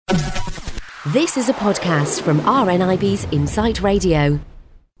This is a podcast from RNIB's Insight Radio.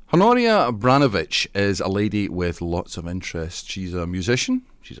 Honoria Branabich is a lady with lots of interests. She's a musician,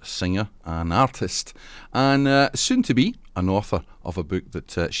 she's a singer, an artist, and soon to be an author of a book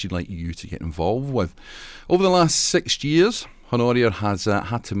that she'd like you to get involved with. Over the last 6 years, Honoria has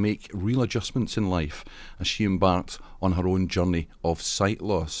had to make real adjustments in life as she embarked on her own journey of sight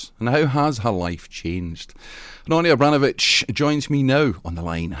loss. And how has her life changed? Honoria Branabich joins me now on the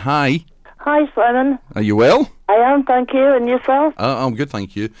line. Hi. Hi, Simon. Are you well? I am, thank you. And yourself? I'm good,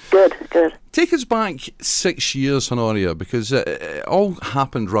 thank you. Good, good. Take us back 6 years, Honoria, because it all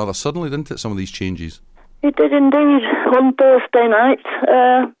happened rather suddenly, didn't it, some of these changes? It did indeed. One Thursday night,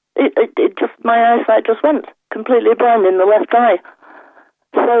 my eyesight just went completely blind in the left eye.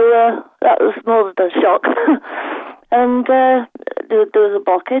 So that was more than a shock. And there was a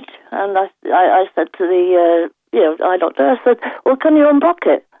blockage, and I said to the eye doctor, I said, well, can you unblock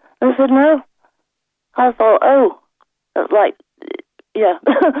it? And I said, no. I thought, that's like, yeah.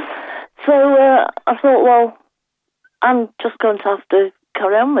 So I thought, well, I'm just going to have to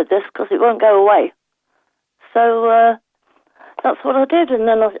carry on with this because it won't go away. So that's what I did. And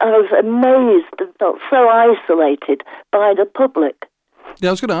then I was amazed and felt so isolated by the public. Yeah,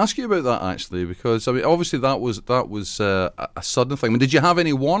 I was going to ask you about that actually, because I mean, obviously that was a sudden thing. I mean, did you have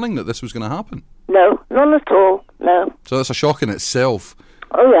any warning that this was going to happen? No, none at all. No. So that's a shock in itself.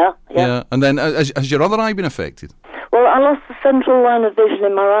 Oh yeah. And then, has your other eye been affected? Well, I lost the central line of vision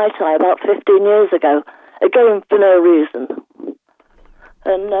in my right eye about 15 years ago, again for no reason.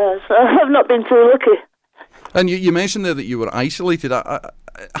 And so I've not been too lucky. And you mentioned there that you were isolated.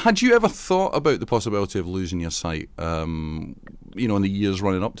 Had you ever thought about the possibility of losing your sight, in the years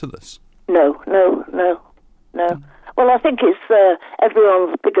running up to this? No. Well, I think it's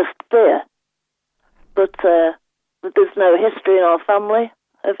everyone's biggest fear. But there's no history in our family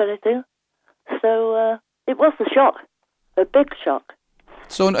of anything. So it was a shock, a big shock.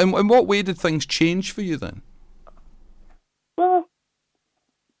 So in what way did things change for you then? Well,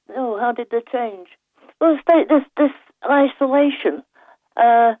 how did they change? Well, this isolation.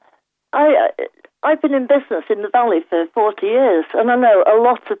 I've been in business in the valley for 40 years, and I know a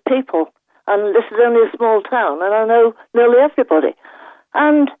lot of people, and this is only a small town, and I know nearly everybody.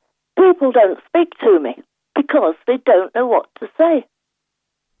 And people don't speak to me because they don't know what to say.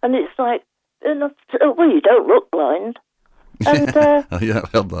 And it's like, well, you don't look blind. And, yeah, I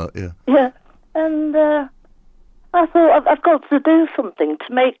heard that, yeah. Yeah, and I thought I've got to do something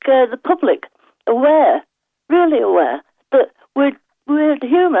to make the public aware, really aware, that we're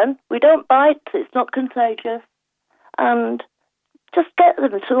human, we don't bite, it's not contagious, and just get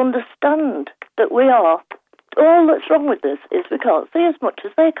them to understand that we are. All that's wrong with this is we can't see as much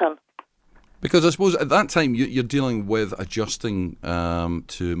as they can. Because I suppose at that time you're dealing with adjusting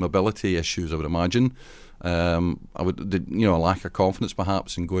to mobility issues, I would imagine. A lack of confidence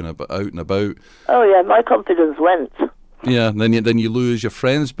perhaps in going out and about. Oh yeah, my confidence went. Yeah, then you lose your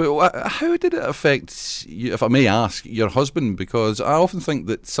friends. But how did it affect you, if I may ask, your husband? Because I often think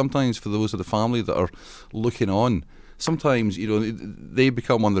that sometimes for those of the family that are looking on, sometimes they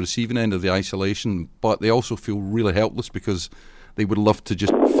become on the receiving end of the isolation, but they also feel really helpless because they would love to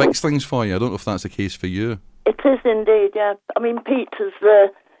just fix things for you. I don't know if that's the case for you. It is indeed, yeah. I mean, Pete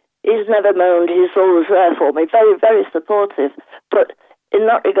he's never moaned. He's always there for me. Very, very supportive. But in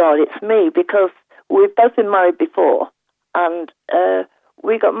that regard, it's me because we've both been married before, and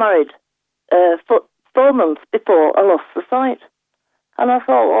we got married 4 months before I lost the sight. And I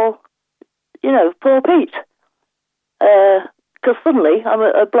thought, well, poor Pete, because suddenly I'm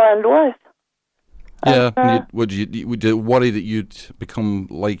a blind wife. Yeah, would you worry that you'd become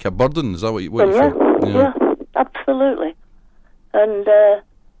like a burden? Is that what you felt? Yeah, absolutely. And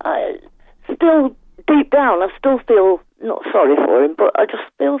I still, deep down, I still feel not sorry for him, but I just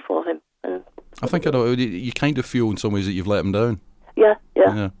feel for him. And I think I know. You kind of feel in some ways that you've let him down. Yeah,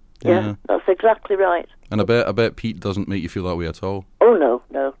 that's exactly right. And I bet Pete doesn't make you feel that way at all. Oh no,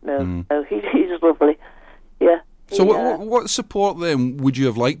 he's lovely. Yeah. So what support then would you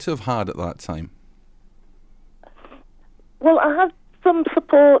have liked to have had at that time? Well, I had some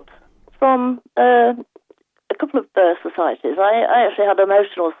support from a couple of societies. I actually had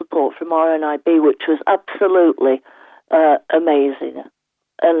emotional support from RNIB, which was absolutely amazing.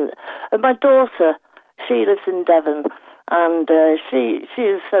 And my daughter, she lives in Devon, and she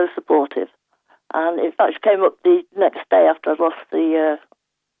is so supportive. And in fact, she came up the next day after I'd lost the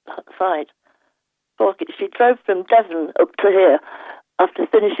sight. She drove from Devon up to here after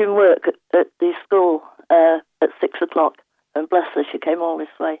finishing work at the school at 6 o'clock. And bless her, she came all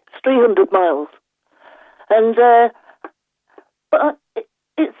this way. It's 300 miles. And but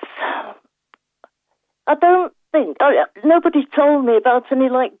it's I don't think, nobody told me about any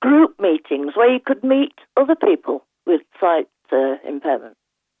like group meetings where you could meet other people with sight impairment.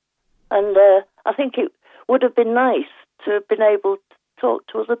 And I think it would have been nice to have been able to talk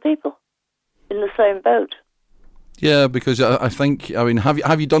to other people in the same boat. Yeah, because I think, I mean,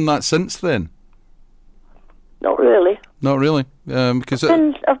 have you done that since then? Not really. Not really, because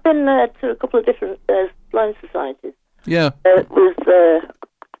I've been to a couple of different blind societies. Yeah. With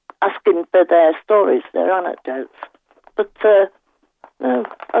asking for their stories, their anecdotes, but no,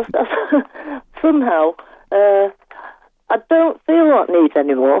 somehow I don't feel that need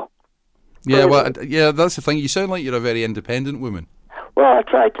anymore. Yeah, well, yeah, that's the thing. You sound like you're a very independent woman. Well, I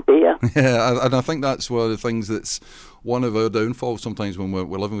try to be, yeah. Yeah, and I think that's one of the things that's one of our downfalls sometimes when we're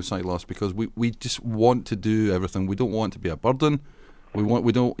living with sight loss, because we just want to do everything. We don't want to be a burden. Don't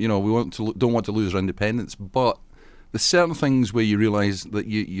want to lose our independence. But there's certain things where you realise that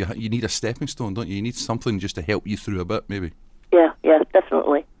you need a stepping stone, don't you? You need something just to help you through a bit, maybe. Yeah,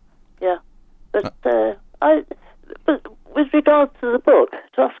 definitely. Yeah, but but with regard to the book,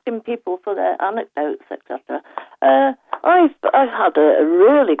 to asking people for their anecdotes, etc., I've had a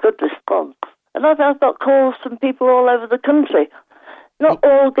really good response, and I've got calls from people all over the country, not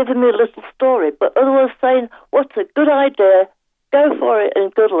all giving me a little story, but others saying, "What a good idea! Go for it,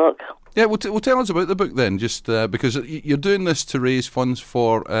 and good luck." Yeah, well, tell us about the book then, just because you're doing this to raise funds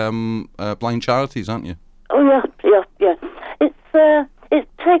for blind charities, aren't you? Oh yeah. It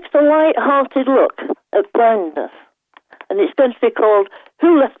takes a light-hearted look at blindness, and it's going to be called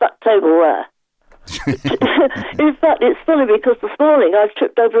 "Who Left That Table There?" In fact, it's funny because this morning I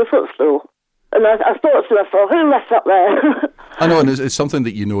tripped over a footstool, and I thought to myself, "Who left that there?" I know, and it's something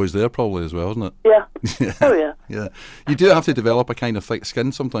that you know is there probably as well, isn't it? Yeah. Yeah. Oh yeah. Yeah. You do have to develop a kind of thick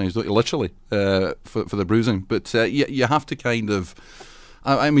skin sometimes, don't you? Literally, for the bruising, but you have to kind of.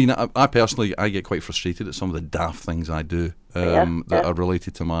 I mean, I personally, I get quite frustrated at some of the daft things I do that are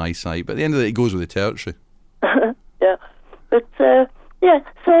related to my eyesight. But at the end of the day, it goes with the territory. Yeah, but so I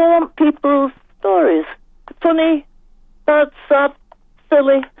want people's stories. Funny, bad, sad,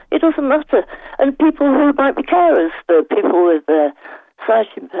 silly, it doesn't matter. And people who might be carers for people with sight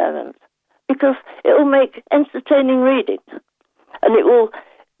impairment, because it will make entertaining reading, and it will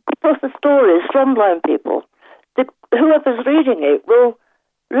put the stories from blind people. Whoever's reading it will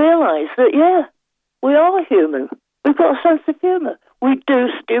realise that, yeah, we are human. We've got a sense of humour. We do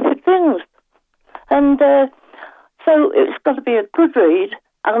stupid things. And so it's got to be a good read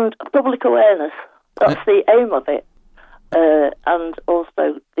and public awareness. That's the aim of it. And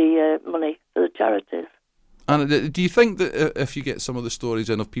also the money for the charities. And do you think that if you get some of the stories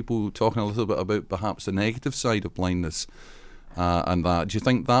in of people talking a little bit about perhaps the negative side of blindness and that, do you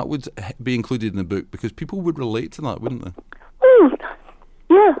think that would be included in the book? Because people would relate to that, wouldn't they?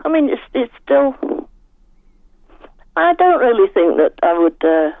 Yeah, I mean, it's still... I don't really think that I would...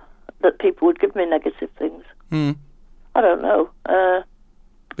 that people would give me negative things. I don't know.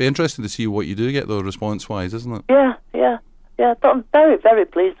 Be interesting to see what you do get, though, response-wise, isn't it? Yeah. But I'm very, very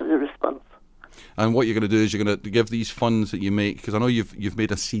pleased with the response. And what you're going to do is you're going to give these funds that you make, because I know you've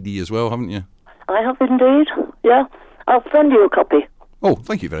made a CD as well, haven't you? I have indeed, yeah. I'll send you a copy. Oh,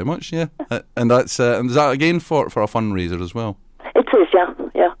 thank you very much, yeah. And that's and is that again for a fundraiser as well? It is, yeah.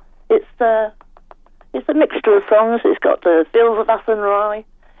 It's a mixture of songs. It's got the Fields of Athenry,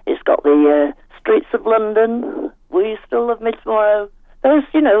 it's got the Streets of London, Will You Still Love Me Tomorrow. Those,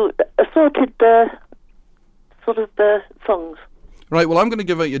 assorted sort of songs. Right, well, I'm going to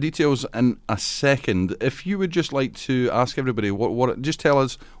give out your details in a second. If you would just like to ask everybody, just tell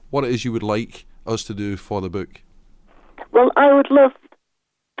us what it is you would like us to do for the book. Well, I would love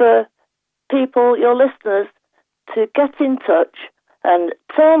for people, your listeners, to get in touch and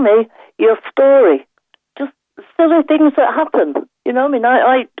tell me your story. Just silly things that happen. You know, I mean,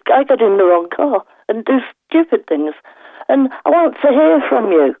 I get in the wrong car and do stupid things. And I want to hear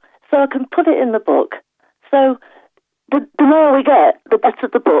from you so I can put it in the book. So the more we get, the better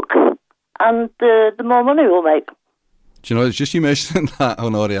the book, and the more money we'll make. Do you know, it's just you mentioning that,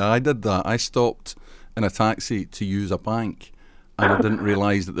 Honoria. I did that. I stopped in a taxi to use a bank, and I didn't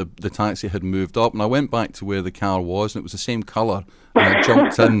realise that the taxi had moved up. And I went back to where the car was, and it was the same colour. And I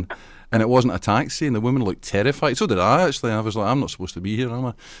jumped in, and it wasn't a taxi, and the woman looked terrified. So did I, actually. I was like, I'm not supposed to be here, am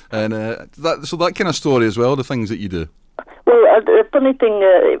I? And so that kind of story as well, the things that you do. Well, the funny thing,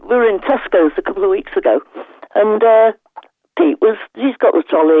 we were in Tesco's a couple of weeks ago, and Pete he's got the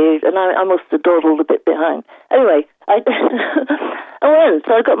trolley, and I must have dawdled a bit behind. Anyway, I went,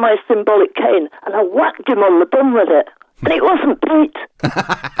 so I got my symbolic cane, and I whacked him on the bum with it. And it wasn't Pete.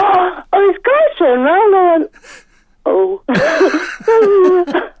 Oh, his guy turned round and went, oh.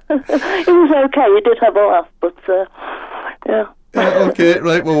 It was okay. You did have a laugh, but yeah. Okay,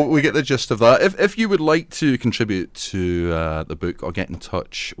 right. Well, we get the gist of that. If you would like to contribute to the book or get in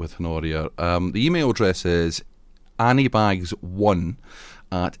touch with Honoria, the email address is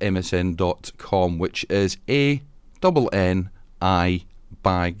anniebags1@msn.com, which is ANNI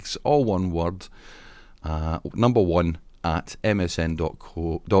bags, all one word, number 1 at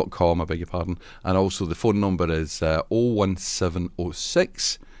msn.com, I beg your pardon. And also the phone number is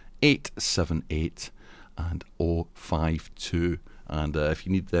 01706 878 and 052. And if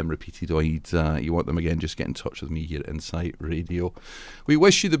you need them repeated or you want them again, just get in touch with me here at Insight Radio. We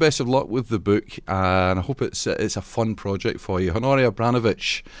wish you the best of luck with the book, and I hope it's a fun project for you. Honoria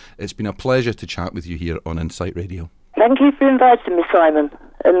Branabich, it's been a pleasure to chat with you here on Insight Radio. Thank you for inviting me, Simon,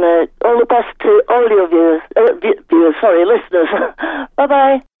 and all the best to all your listeners.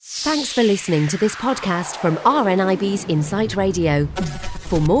 Bye-bye. Thanks for listening to this podcast from RNIB's Insight Radio.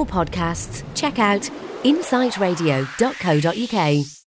 For more podcasts, check out insightradio.co.uk.